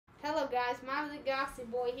guys, Milo the Galaxy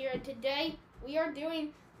Boy here, and today we are doing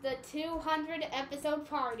the 200 episode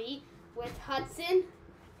party with Hudson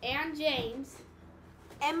and James.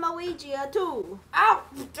 And Luigi too. Ow!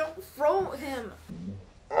 Don't throw him.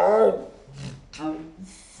 Ow! Don't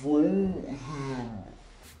throw him.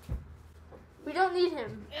 We don't need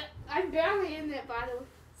him. I'm barely in it, by the way.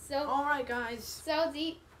 So, Alright, guys. so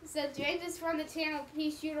James is from the channel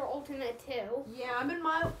Pea Shooter Ultimate 2. Yeah, I'm in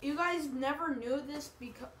Milo. You guys never knew this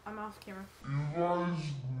because I'm off camera. You guys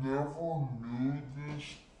never knew this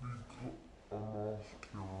because I'm off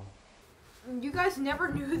camera. You guys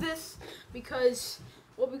never knew this because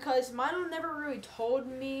Milo never really told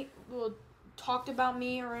me, talked about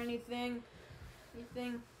me or anything.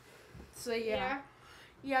 So yeah,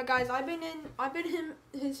 guys, I've been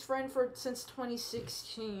his friend since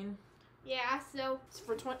 2016. Yeah, so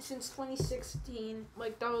Since 2016,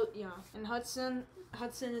 like that was, yeah. And Hudson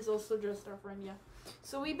is also just our friend, yeah.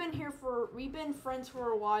 So we've been friends for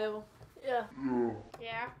a while. Yeah.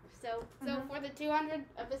 yeah, so for the 200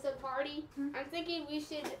 episode party, I'm thinking we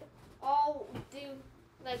should all do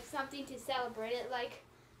like something to celebrate it, like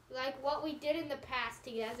what we did in the past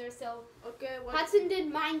together. So Okay. Hudson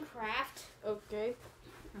did Minecraft, Okay.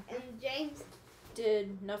 and James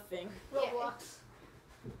Did nothing. Roblox.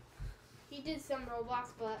 he did some Roblox,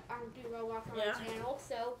 but I don't do Roblox on Yeah. my channel.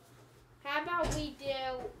 So how about we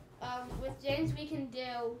do with James? We can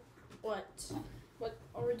do. What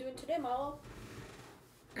are we doing today, Milo?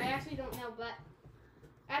 I actually don't know, but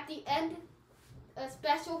at the end, a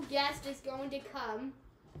special guest is going to come,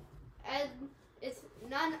 and it's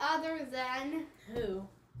none other than Who?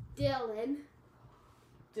 Dylan.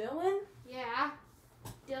 Dylan? Yeah,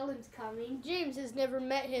 Dylan's coming. James has never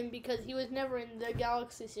met him because he was never in the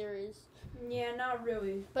Galaxy series. Yeah, not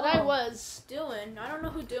really. But I was. Dylan. I don't know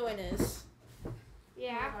who Dylan is.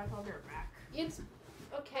 Yeah, I'll get back. it's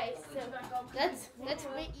okay. So let's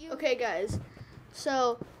meet you. Okay, guys.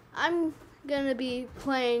 So I'm gonna be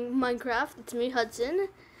playing Minecraft. It's me, Hudson.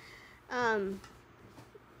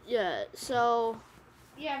 Yeah. So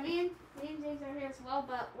Yeah, me and James are here as well,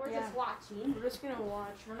 but we're just watching. We're just gonna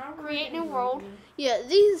watch. We're not really Create new gonna world. do yeah,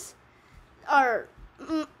 these are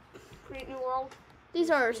Create new world.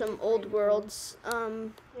 some old worlds. Yeah.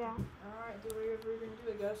 Alright, do whatever we're gonna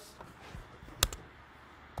do, I guess.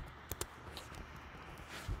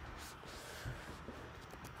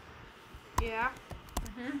 Yeah.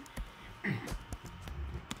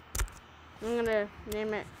 I'm gonna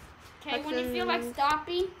name it. Okay, when you feel like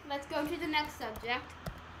stopping, let's go to the next subject.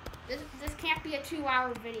 This can't be a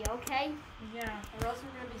 2-hour video, okay? Yeah, or else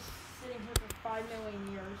we're gonna be sitting here for 5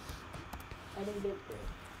 million years. I didn't get it.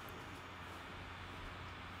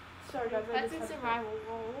 Sorry, guys. I That's just a had to- survival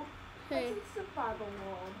world. Okay. That's a survival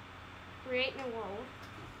world. Create new world.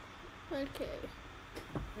 Okay.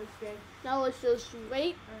 Okay. Now let's just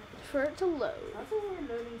wait for it to load. That's a weird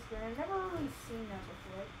loading screen. I've never really seen that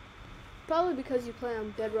before. Probably because you play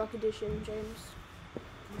on Bedrock Edition, James.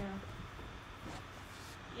 Yeah.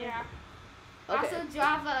 Yeah. Okay. Also,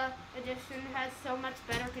 Java Edition has so much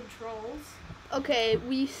better controls. Okay,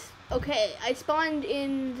 I spawned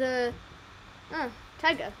in the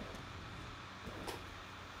taiga.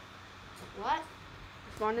 What?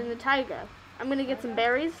 Spawned in the taiga. I'm gonna get some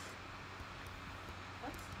berries.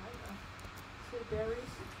 What's that? So berries.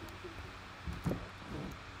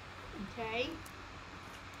 Okay.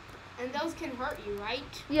 And those can hurt you,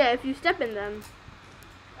 right? Yeah, if you step in them.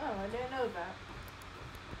 Oh, I didn't know that.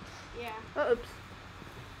 Yeah. Oh, oops.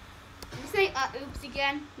 Did you say oops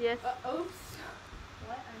again? Yes. Oops.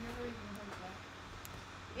 What? I never even heard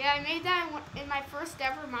that. Yeah, I made that in my first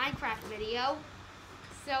ever Minecraft video.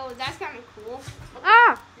 So that's kind of cool.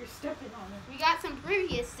 Ah! You're stepping on it. We got some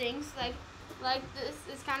previous things, like this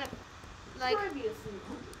is kind of like Previously.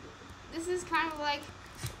 this is kind of like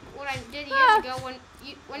what I did years ago when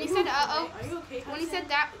he said Are you okay? when he said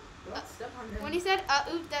that Don't step on them. when he said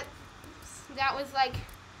oop, that was like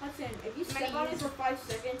Hudson, if you many step on it years. for 5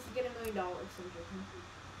 seconds, you get $1 million. I'm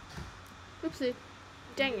joking. Oopsie.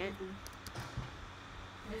 Dang it.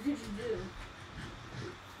 What did you do? You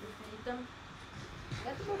feed them? You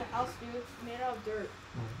have to build a house, dude. It's made out of dirt.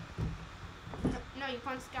 no, you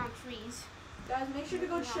punch down trees. Guys, make sure to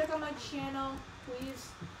go check out my channel, please.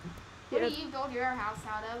 What Yeah. do you build your house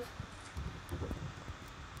out of?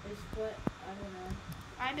 It's what? I don't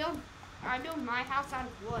know. I build my house out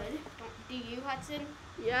of wood. Do you, Hudson?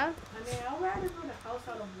 Yeah? I mean, I'd rather build a house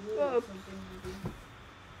out of wood Oh. or something, maybe.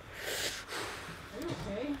 Are you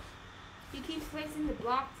okay? He keeps placing the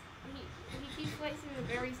blocks. He keeps placing the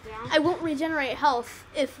berries down. I won't regenerate health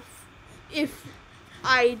if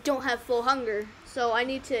I don't have full hunger. So I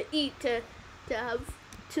need to eat to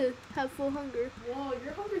to have full hunger. Whoa,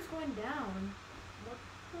 your hunger's going down. What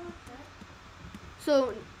the heck?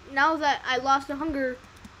 So now that I lost the hunger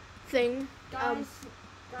thing, Guys,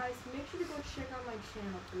 make sure to go check out my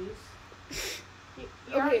channel, please.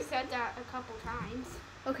 You already said that a couple times.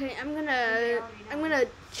 okay, I'm gonna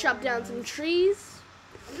chop down some trees.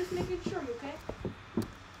 I'm just making sure, okay?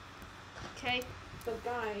 Okay. So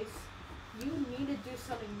guys, you need to do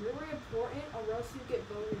something really important or else you get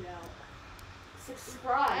voted out.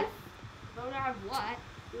 Subscribe. Vote out of what?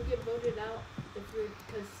 You'll get voted out if you're,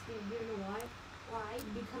 because you know why? Why?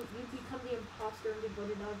 You become the imposter and get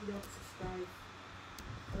voted out if you don't subscribe.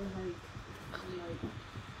 Or like.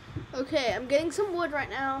 Okay, I'm getting some wood right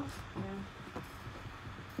now. Yeah.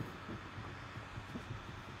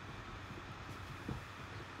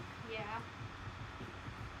 Yeah.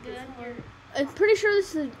 Good. I'm pretty sure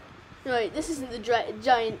this is. No, wait, this isn't the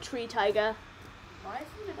giant tree taiga. Why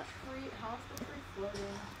isn't the tree? How's the tree floating?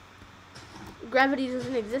 Gravity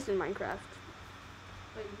doesn't exist in Minecraft.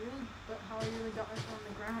 But how are you really got this on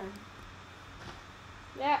the ground?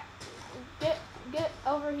 Yeah. Get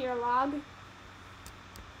over here, log.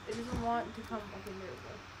 It doesn't want to come. Okay, there we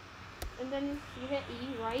go. And then you hit E,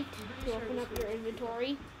 right? To open up your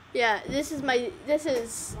inventory. Yeah, this is my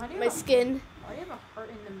skin. Why do you have a heart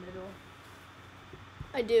in the middle?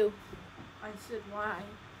 I do. I said why.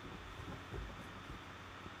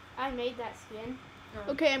 I made that skin. No,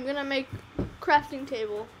 Okay, I'm gonna make crafting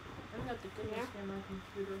table. I got the goodness in my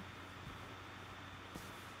computer.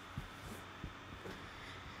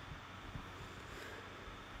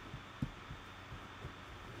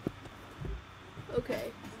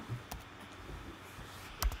 Okay.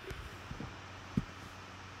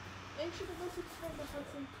 Make sure to go subscribe to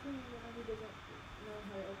Hudson too whenever he doesn't know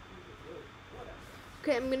how to open the whatever.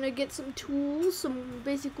 Okay, I'm gonna get some tools, some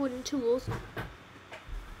basic wooden tools. Don't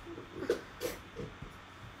worry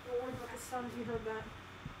about the sound if you heard that.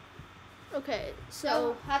 Okay, So,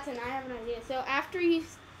 so Hudson, I have an idea. So after you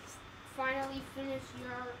finally finish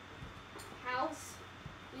your house,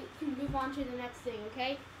 you can move on to the next thing,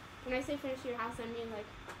 okay? When I say finish your house, I mean like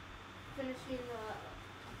finishing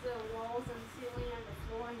the walls and ceiling and the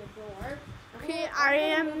floor and the door. okay, I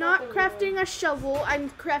am not crafting a shovel. I'm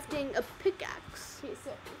crafting a pickaxe. Okay,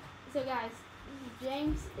 so guys,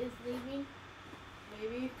 James is leaving.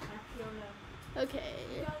 Maybe. I don't know. Okay,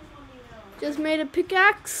 You guys let me know. just made a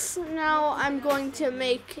pickaxe. Now I'm going to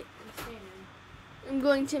make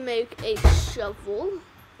a shovel.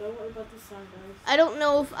 Don't worry about the sound, guys. I don't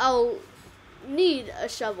know if I'll need a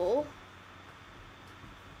shovel,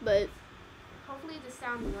 but Hopefully the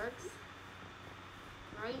sound works.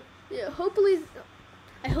 Right? yeah, hopefully,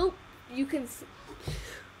 I hope you can.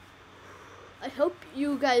 I hope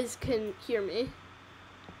you guys can hear me,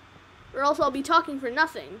 or else I'll be talking for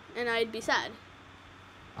nothing, and I'd be sad.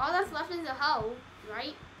 All that's left is a hoe,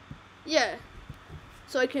 right? Yeah,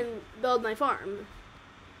 so I can build my farm.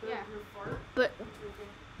 Yeah. But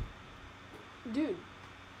dude,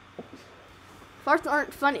 farts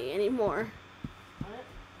aren't funny anymore. What?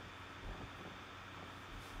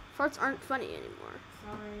 Farts aren't funny anymore.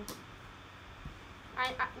 Sorry.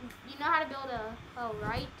 You know how to build a hoe,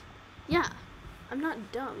 right? Yeah, I'm not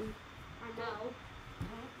dumb. I know.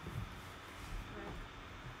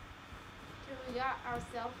 So we got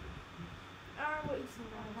ourselves Wait, a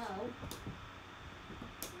hoe.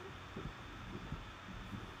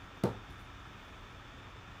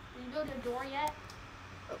 Did you build your door yet?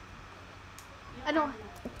 Oh. You I don't- have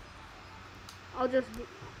enough. I'll just.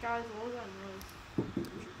 Guys, what was that noise?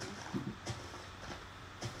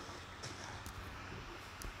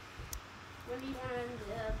 When do you want to end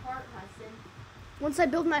the part, Hudson? Once I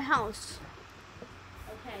build my house,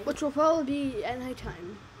 Okay. which will probably be at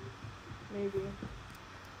nighttime. Maybe.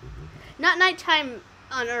 Not nighttime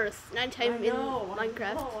on Earth. Nighttime in I know.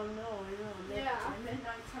 Minecraft. Oh, no, I know. Yeah. And then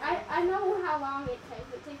nighttime. I know how long it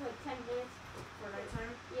takes. It takes like 10 minutes. For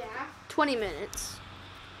nighttime? Yeah. 20 minutes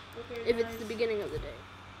Okay, if it's the beginning of the day.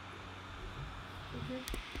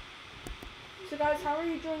 So guys, how are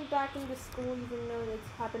you doing back into school even though it's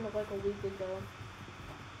happened like a week ago?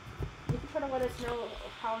 You can try to let us know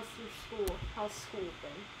how's your school, how's school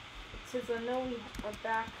been. Since I know we are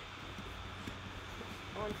back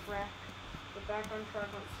on track. We're back on track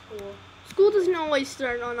on school. School doesn't always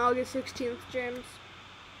start on August 16th, James.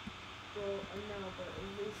 Well, I know, but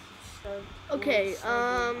at least it started. Okay,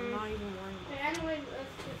 I'm not even worrying But about anyway,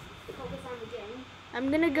 let's just focus on the game.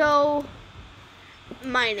 I'm gonna go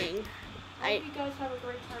mining. it. I hope you guys have a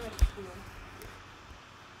great time at school.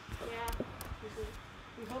 Yeah.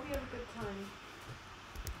 We hope you have a good time.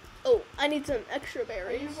 Oh, I need some extra Are you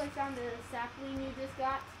berries. gonna place down the sapling you just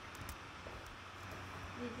got?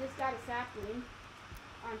 you just got a sapling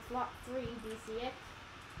on slot 3. Do you see it?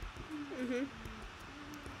 Mhm.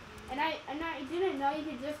 And I didn't know you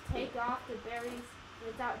could just take off the berries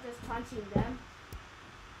without just punching them.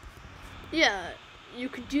 Yeah, you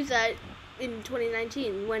could do that in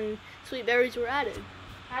 2019 when sweet berries were added.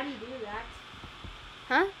 How do you do that?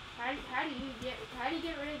 Huh? How do you get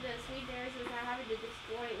rid of the sweet berries without having to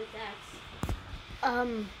destroy it with X?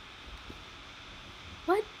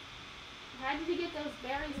 What? How did you get those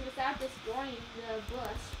berries without destroying the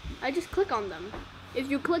bush? I just click on them. If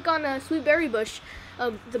you click on a sweet berry bush,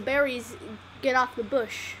 the berries get off the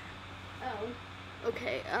bush. Oh.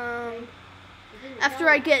 Okay, didn't after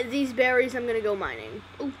know I that. get these berries, I'm gonna go mining.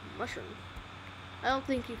 Ooh, mushroom. I don't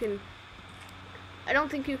think you can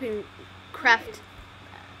craft.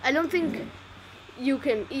 I don't think you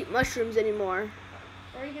can eat mushrooms anymore.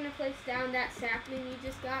 Are you gonna place down that sapling you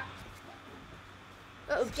just got?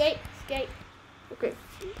 Oh, Escape. okay.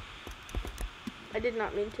 I did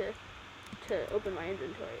not mean to open my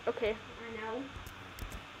inventory. Okay. I know.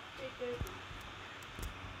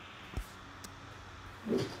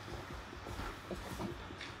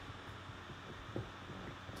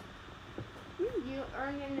 You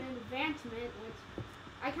earn an advancement, which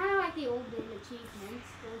I kind of like the old game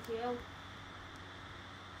achievements, don't you?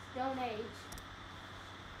 Stone Age.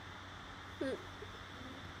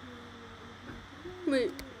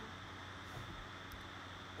 Wait.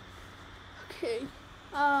 Okay.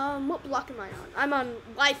 What block am I on? I'm on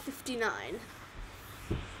Y59.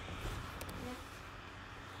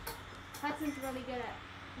 Hudson's really good at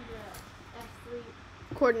the F3.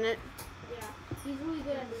 Coordinate. Yeah, he's really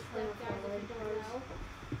good at this stuff, guys, if you don't know.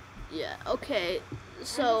 Yeah. Okay.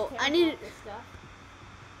 So I'm I just need. terrible at this stuff.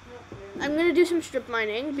 I'm gonna do some strip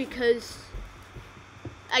mining because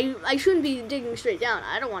I shouldn't be digging straight down.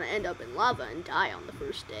 I don't want to end up in lava and die on the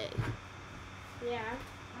first day. Yeah.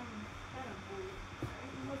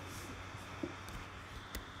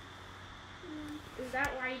 Is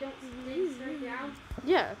that why you don't dig straight down?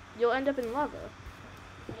 Yeah, you'll end up in lava.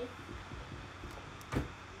 Okay.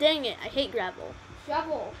 Dang it! I hate gravel.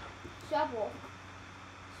 Shovel.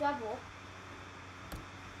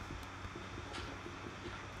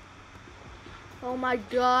 Oh my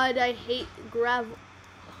god, I hate gravel.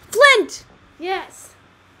 Flint! Yes.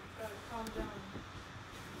 Gotta calm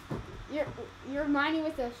down. You're mining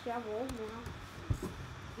with a shovel now.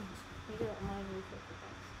 You don't mind me for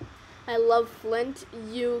I love flint.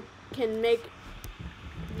 You can make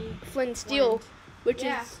flint steel, which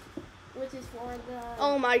Yeah. is. Which is for the.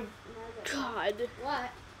 Oh my nether. god. What?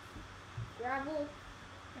 Gravel.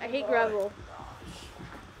 I hate gravel.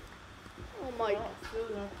 Oh my. Oh, still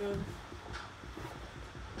not good.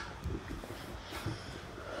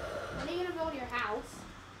 When are you gonna build your house?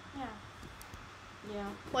 Yeah.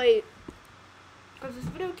 Wait. Because this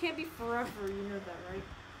video can't be forever, you know that, right?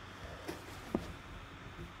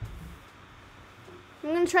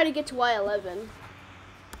 I'm gonna try to get to Y11.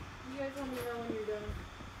 You guys let me know when you're done.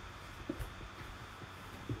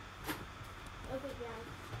 Okay,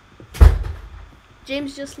 guys.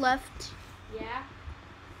 James just left. Yeah.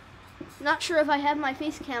 Not sure if I have my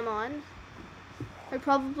face cam on. I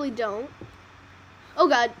probably don't. Oh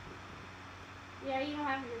god. Yeah, you don't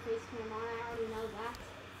have your face cam on. I already know that.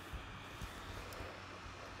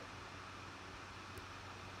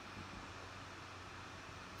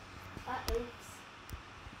 Oops.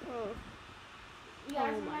 Oh. You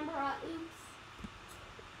guys Oh my. remember oops?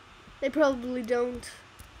 They probably don't.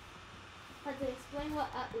 But to explain what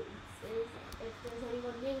oops is, if there's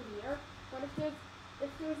anyone new here, but if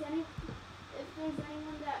there's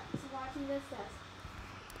anyone that's watching this that's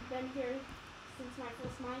been here since my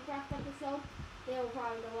first Minecraft episode, they will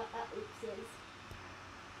probably know what oops is.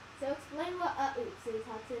 So explain what oops is,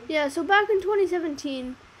 Hudson. Yeah, so back in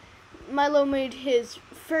 2017, Milo made his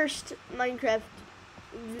first Minecraft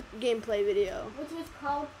gameplay video. Which was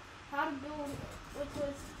called which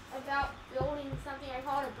was about building something I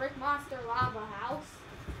called a brick monster lava house.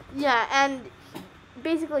 Yeah, and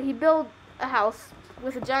basically he built a house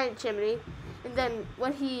with a giant chimney, and then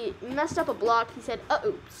when he messed up a block, he said,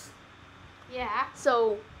 oops. Yeah.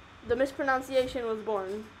 So the mispronunciation was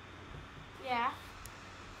born. Yeah.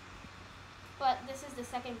 But this is the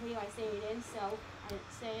second video I say it in, so I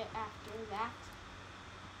didn't say it after that.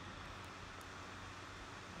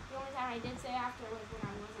 The only time I did say after was when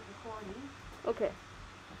I wasn't recording. Okay.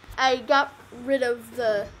 I got rid of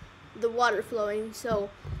the water flowing, so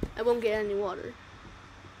I won't get any water.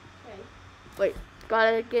 Okay. Wait,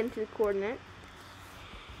 gotta get into the coordinate.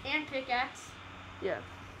 And pickaxe. Yeah.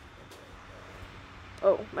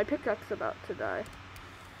 Oh, my pickaxe is about to die.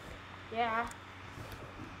 Yeah.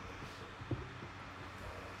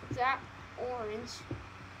 at orange.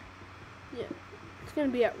 Yeah. It's gonna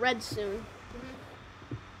be at red soon. Mm-hmm.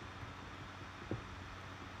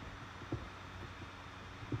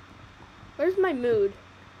 Where's my mood?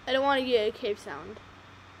 I don't want to get a cave sound.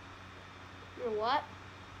 Your what?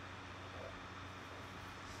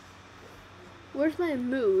 Where's my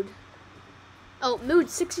mood? Oh, mood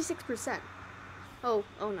 66%. Oh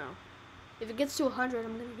no. If it gets to 100,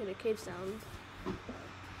 I'm gonna get a cave sound.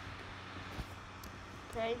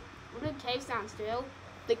 Okay. What do cave sounds do?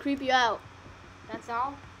 They creep you out. That's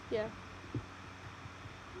all? Yeah.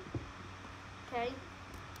 Okay.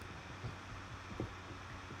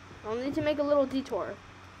 I'll need to make a little detour.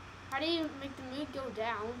 How do you make the mood go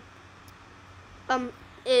down?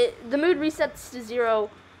 The mood resets to 0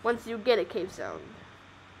 once you get a cave sound.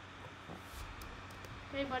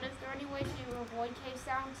 Okay, but is there any way to avoid cave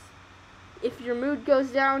sounds? If your mood goes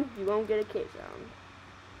down, you won't get a cave sound.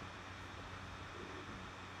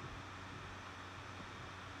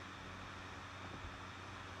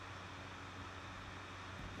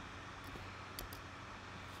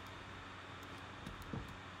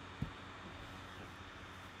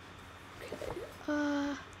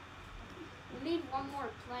 We need one more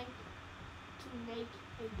plank to make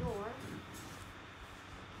a door.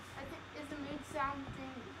 Is the mood sound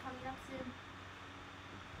thing coming up soon?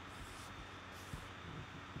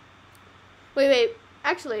 Wait.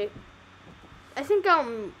 Actually, I think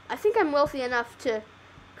I'm wealthy enough to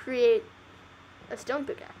create a stone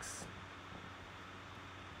pickaxe.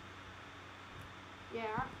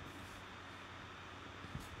 Yeah.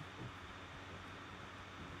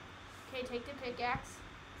 Okay, take the pickaxe.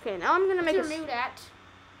 Okay, now I'm gonna What's make your mood at?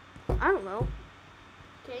 I don't know.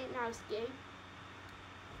 Okay, now escape.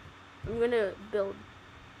 I'm gonna build.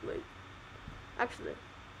 Wait. Actually.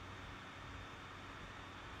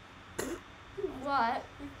 What?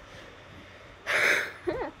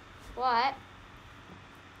 What?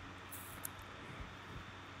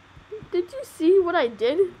 Did you see what I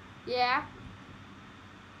did? Yeah.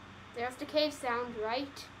 There's the cave sound,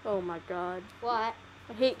 right? Oh my god. What?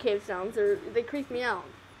 I hate cave sounds. They creep me out.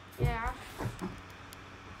 Yeah.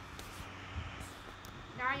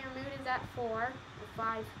 Now your mood is at 4 or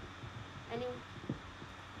 5. And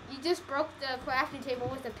you just broke the crafting table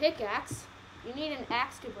with a pickaxe. You need an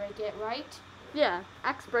axe to break it, right? Yeah,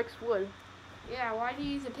 axe breaks wood. Yeah, why do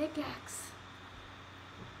you use a pickaxe?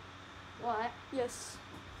 What? Yes.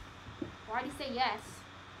 Why do you say yes?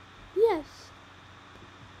 Yes.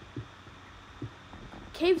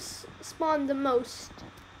 Caves spawn the most.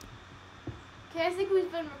 Okay, I think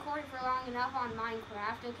we've been recording for long enough on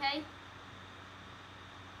Minecraft, okay?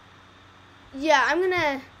 Yeah, I'm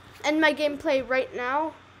gonna end my gameplay right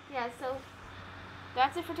now. Yeah, so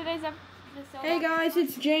that's it for today's episode. Hey guys,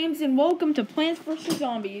 it's James and welcome to Plants vs.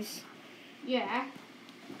 Zombies. Yeah.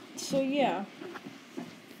 So yeah.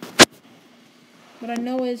 What I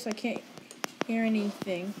know is I can't hear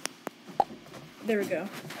anything. There we go.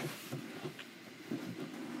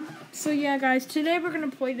 So yeah guys, today we're gonna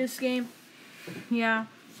play this game. Yeah,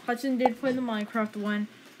 Hudson did play the Minecraft one.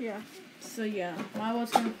 Yeah. So yeah,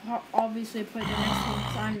 Milo's gonna obviously play the next one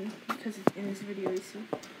time because it's in his video, you see.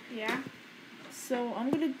 Yeah. So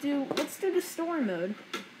let's do the story mode.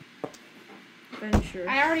 Adventure.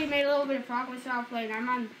 I already made a little bit of progress while playing. I'm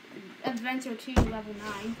on Adventure 2, level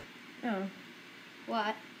 9. Oh,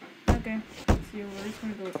 What? okay. So we're just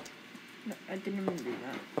gonna go. No, I didn't even do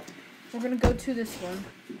that. We're gonna go to this one.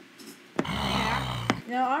 Yeah.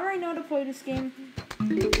 Now I already know how to play this game.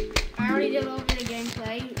 I already did a little bit of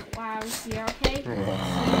gameplay while I was here, okay?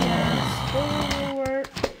 Spoiler alert.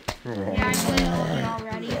 Yeah, I played a little bit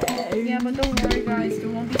already. Yeah, but don't worry guys, there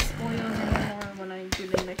won't be spoilers anymore when I do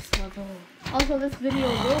the next level. Also, this video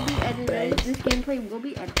will be edited. This gameplay will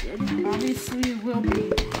be edited. Obviously it will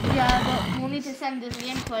be. Yeah, but we'll need to send this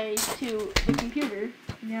gameplay to the computer.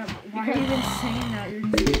 Yeah, but why are you even saying that?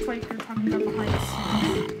 It's like you're talking about behind the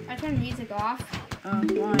scenes. I turned music off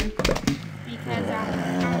Why? because I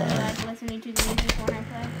don't really like listening to the music when I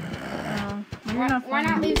play. Why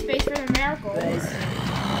not leave space for the miracles?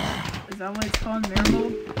 Is that what it's called?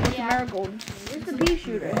 Marigold? Yeah. Marigold. Where's the pea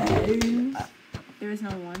shooter? There is no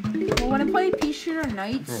one. Well, when I play Pea Shooter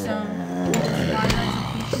Nights, 5 nights of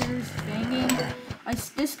Pea Shooters banging,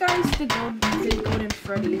 this guy's the Golden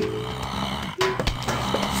Freddy.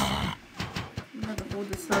 I'm gonna hold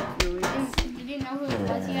this up really. Did you know who it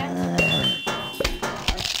was yet?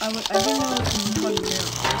 I didn't know it was called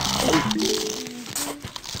Miracle.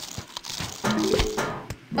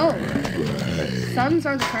 Oh. Suns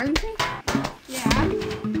are the currency? Yeah.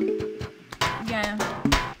 Yeah.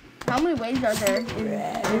 How many ways are there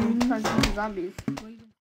in Plants vs. Zombies?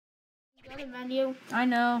 Go to the menu. I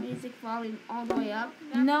know. Music volume all the way up.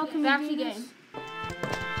 No, can Back we to do game.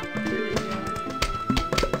 this?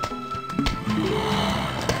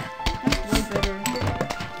 That's way better.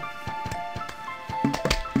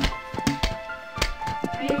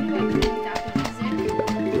 I usually like music after music.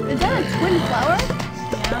 Is that a twin flower?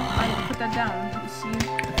 Yeah, I put that down. You see?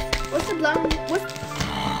 What's the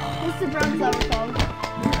brown flower called?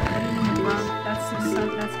 That's the sun.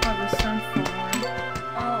 That's called the sunflower.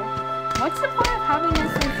 Oh. What's the point of having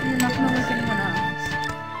this if you're not gonna like anyone else?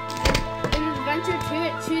 In Adventure 2,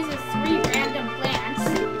 it chooses 3 random plants. Oh,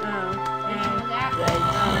 You and know that?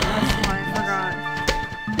 that's why I forgot.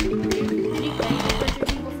 Did you play Adventure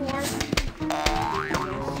 2 before?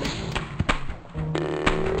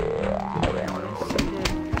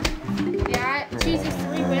 Yeah, it chooses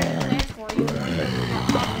 3 random plants for you.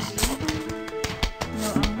 No,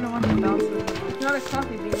 I'm gonna want the Bowser. It's not a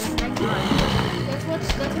coffee bean. It's next time. That's what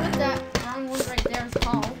that brown one right there is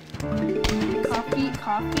called. Coffee? It's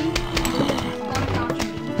called a coffee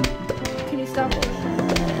bean. Can you stop?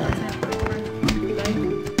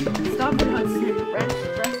 Stop it, Hudson.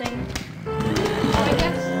 Pressing. Oh, I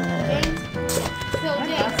guess, James. So,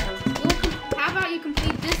 James, how about you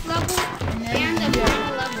complete this level and the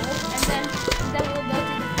final level, and then we'll go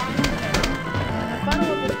to the final level. The final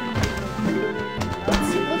one was gonna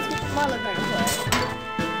What's Milo gonna play?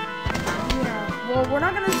 Yeah. Well, we're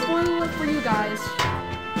not gonna spoil it for you guys.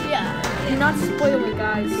 Yeah. Do not spoil it,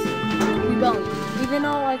 guys. We won't. Even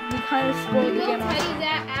though, like, we kind of spoiled the We'll game. tell you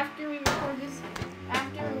that after we record this,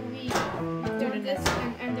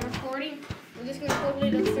 and the recording. We're just gonna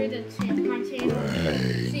quickly look through my channel,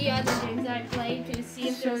 see other games that I played to see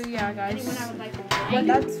if So there's yeah, guys. anyone I would like to play. But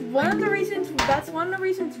that's one of the reasons. That's one of the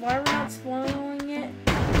reasons why we're not spoiling it.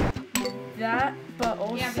 That, but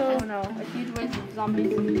also because- no. A huge wave of zombies.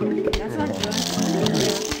 That's not good.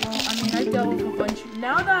 Well, I mean, I dealt with a bunch.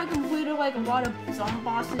 Now that I completed like a lot of zombie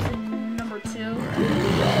bosses in number 2,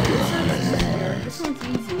 this one's easier. This one's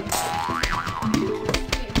easy.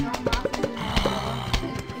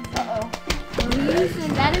 Uh-oh.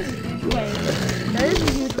 That is a huge wave. That is a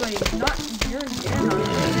huge wave. Not you're not.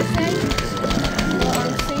 Well,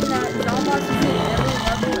 I'm saying that zombie bosses in every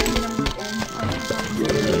level in number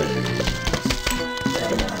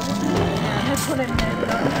that's what I meant,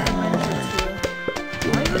 not Adventure 2.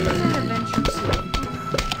 Why is it in Adventure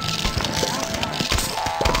 2?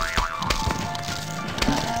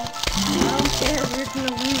 I don't care, we're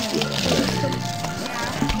gonna win.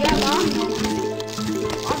 Yeah, Mom.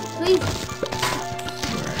 Please.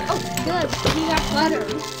 Oh, good. You got butter.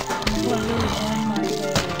 Butter on my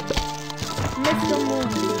head. Mr. Moon.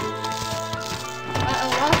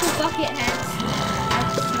 Lots of bucket heads.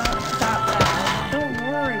 That's not that bad. Don't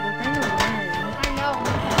worry, we're gonna win. I know.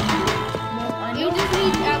 Well, I You know. just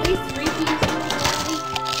need at least 3 pieces of ability.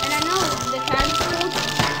 And I know the catapults,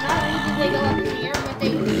 not only do they go up in the air, but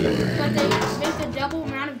they make a double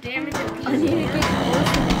amount of damage at I need to get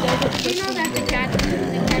closer because Do you know that the catapults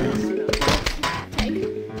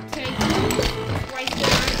take twice the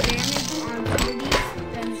amount of damage on zombies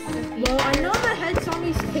than the well, I know the head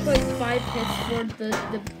zombies take like 5 hits for the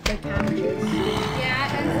cabbages.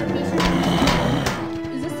 Yeah, and the pieces.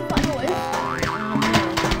 Is this the final wave?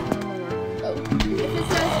 Oh. If it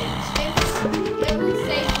says, it would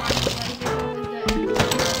say final wave if it was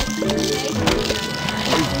the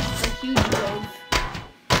This is a huge wave.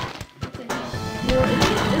 it's a huge. Well,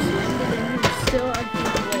 this ended and it's still a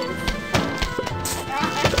good wave.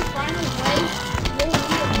 At the final wave, we'll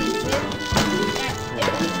immediately win.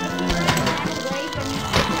 If we run the final wave and you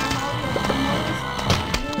take down all your promoters,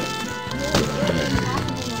 it'll be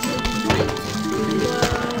impossible to lose, right? Well,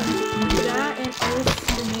 that and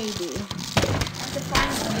also maybe. At the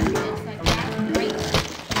final wave, it's like that, right?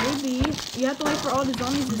 Maybe. You have to wait for all the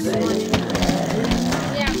zombies to spawn in.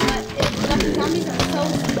 Yeah, but the zombies are so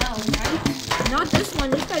slow, right? Not this one,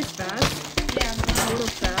 this guy's fast. Yeah, A little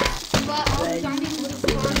fast. but all the zombies would have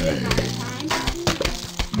spawned in all the time.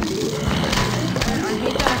 And I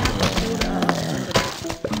hate that I have to hold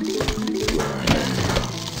up.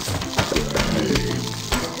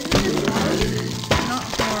 Not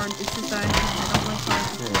hard, it's just that I don't like hard.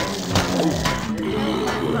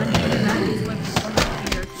 But that is like one of the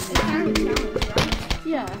fears. It's kind of a challenge, right?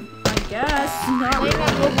 Yeah, I guess. Not Maybe really.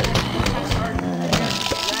 I'll go for it.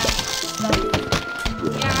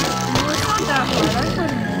 Yeah. No, it's not that hard. I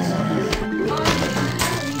couldn't.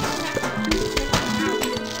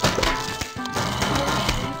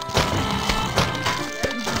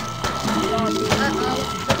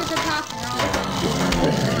 Uh-oh. Look at the top,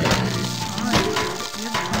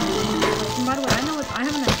 By the way, I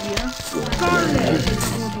have an idea. Carnage!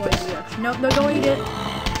 Oh boy, we actually Nope, no, don't eat it.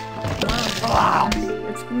 Wow.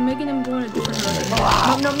 It's making them go in a different direction.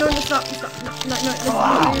 No, stop. No,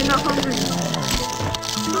 you're not hungry.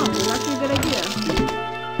 Oh, that's actually a good idea.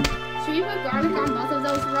 Should we put garlic on both of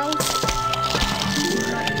those rolls?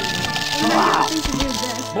 I think to do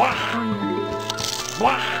this.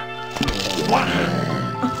 Yeah, it's funny.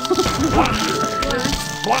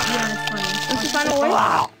 Don't you find a way?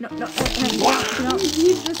 No.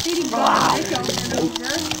 He's just eating garlic over and over.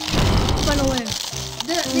 Find a way.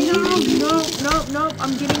 No,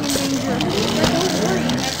 I'm getting in danger. But don't worry,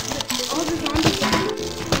 all the zombies are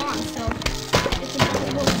gone, so it's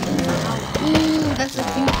impossible to do that. Ooh, that's a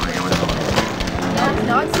huge thing.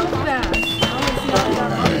 Not so fast. I want to see how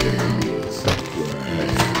that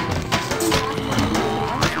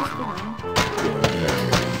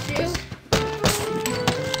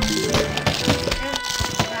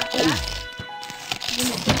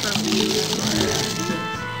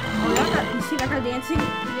You see that guy dancing?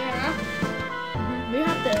 Yeah. We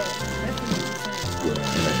have to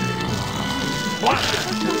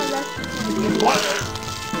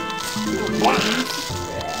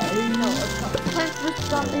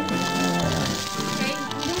Okay,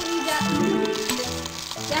 we don't need that.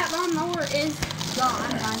 That lawnmower is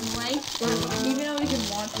gone, by the way. even though we can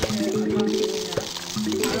watch it, I'm not doing that. I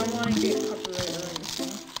don't want to get copyright or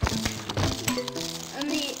anything. And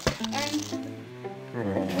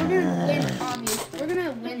we're gonna win, obvious. We're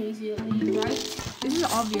gonna win easily, right? This is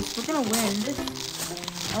obvious. We're gonna win.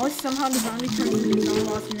 Unless somehow the zombie turns into a zombie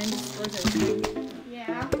boss and then destroys everything.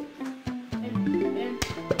 Yeah. And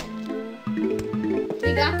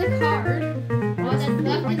we got the card. All that's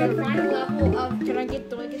left is the final level of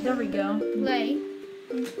There we go. play.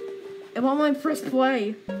 I want my first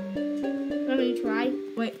play. Let me try.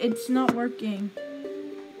 Wait, it's not working.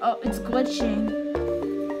 Oh, it's glitching.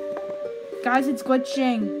 Guys, it's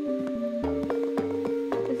glitching.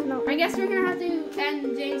 It's not. I guess we're gonna have to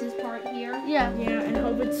end James's part here. Yeah, and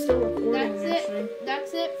hope it's still recording. That's it.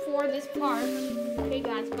 That's it for this part. Okay,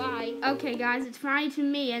 guys, bye. Okay, guys, it's finally to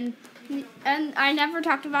me, and I never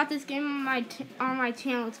talked about this game on my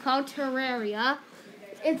channel. It's called Terraria.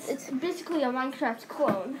 It's basically a Minecraft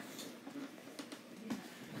clone.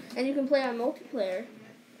 And you can play on multiplayer.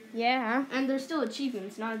 Yeah, and there's still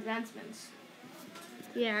achievements, not advancements.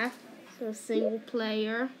 Yeah, so single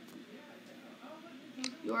player.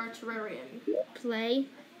 You're a Terrarian. Play.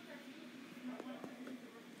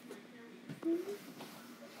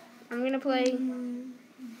 I'm gonna play.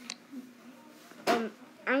 I'm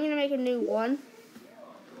gonna make a new one.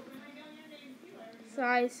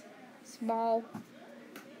 Size small.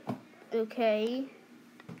 Okay.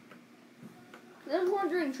 There's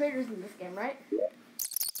wandering traders in this game, right?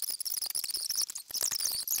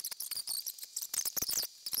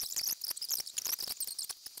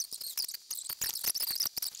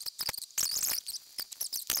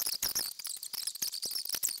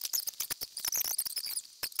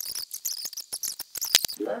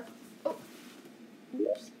 Oh.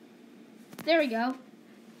 Oops. There we go.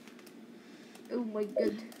 Oh my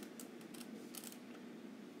god.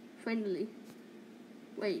 Finally.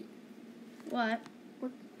 Wait. What?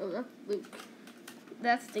 What? Oh, that's Luke.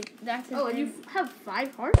 That's his Oh, and name. you have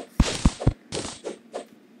 5 hearts?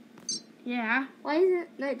 Yeah. Why is it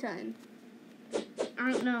nighttime?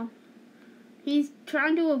 I don't know. He's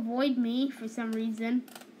trying to avoid me for some reason.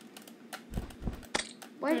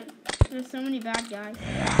 What? There's so many bad guys.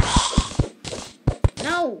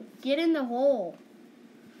 No! Get in the hole.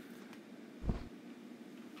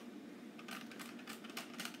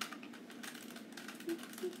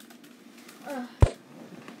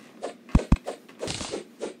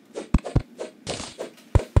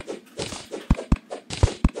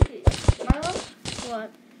 Milo,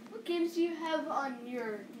 What? what games do you have on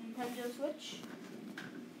your Nintendo Switch?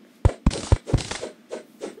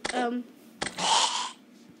 I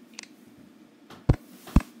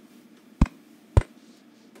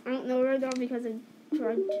don't know right now because I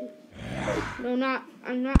tried to. No,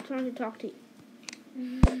 I'm not trying to talk to you.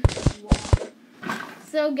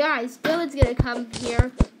 So guys, Billy's gonna come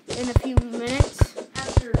here in a few minutes.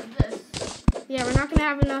 After this. Yeah, we're not gonna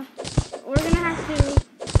have enough. We're gonna have to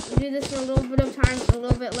do this for a little bit of time, a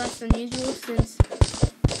little bit less than usual, since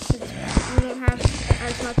we don't have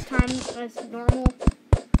as much time as normal.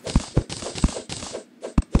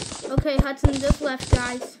 Okay, Hudson just left,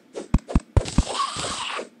 guys.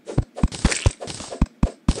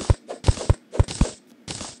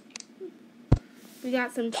 We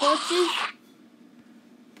got some torches.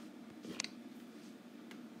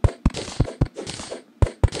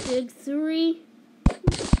 Big 3. I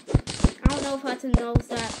don't know if Hudson knows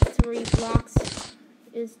that 3 blocks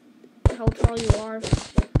is how tall you are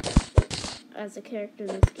as a character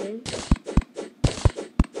in this game.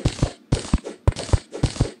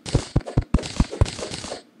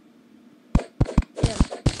 Yeah.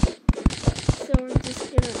 So we're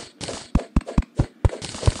just gonna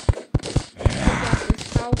check out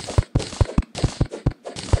this house.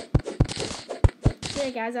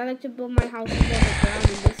 Hey guys, I like to build my houses on the ground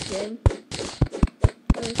in this game.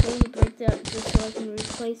 I was going to break that just so I can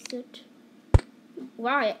replace it.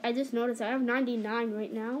 Wow, I just noticed I have 99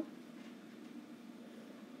 right now.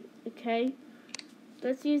 Okay,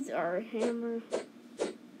 let's use our hammer.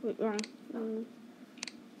 Wait, wrong.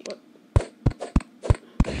 What?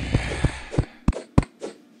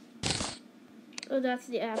 Oh, that's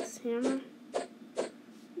the axe hammer.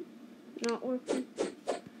 Not working.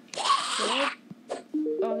 Good.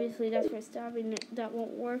 Obviously, that's for stabbing. That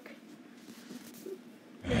won't work.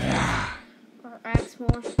 Our axe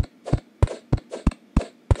more.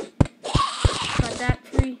 Got that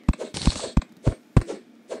tree.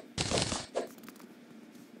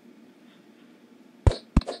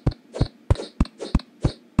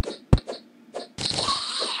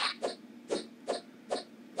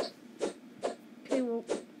 Okay, well,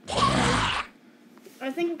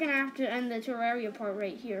 I think we're gonna have to end the Terraria part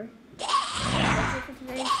right here. That's it for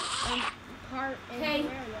today's part in Okay.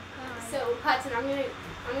 Terraria. Bye. So Hudson, I'm gonna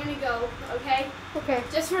go. Okay. Okay.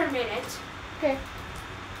 Just for a minute. Okay.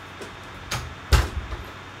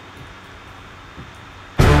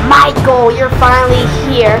 Michael, you're finally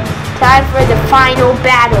here. Time for the final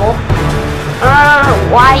battle.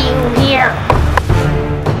 Why are you here?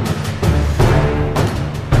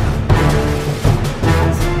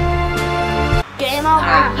 Game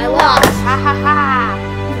over. You lost. Ha ha ha.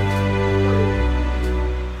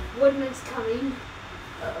 Woodman's coming.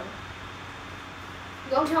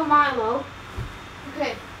 Go tell Milo.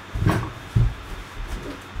 Okay.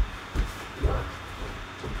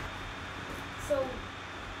 So,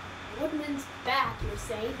 Woodman's back, you're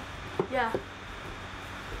saying? Yeah.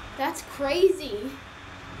 That's crazy.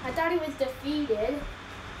 I thought he was defeated.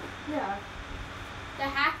 Yeah. The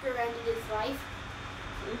hacker ended his life.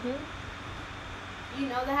 You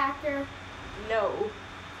know the hacker? No.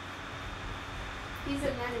 He's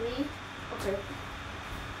an enemy. Okay.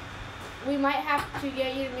 We might have to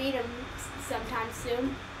get you to meet him sometime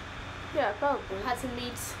soon. Yeah, probably. Hudson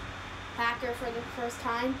meets hacker for the first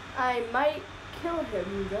time. I might kill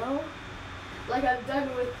him though. Like I've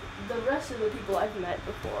done with the rest of the people I've met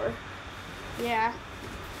before. Yeah.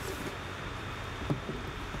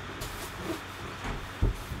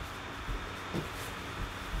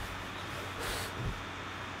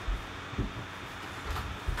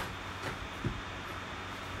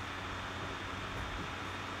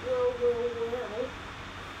 Well.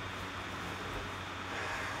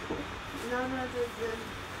 None other than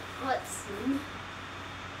Hudson.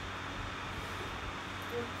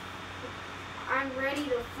 I'm ready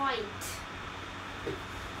to fight.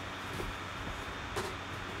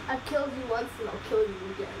 I've killed you once and I'll kill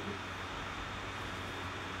you again.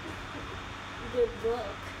 Good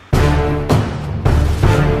luck.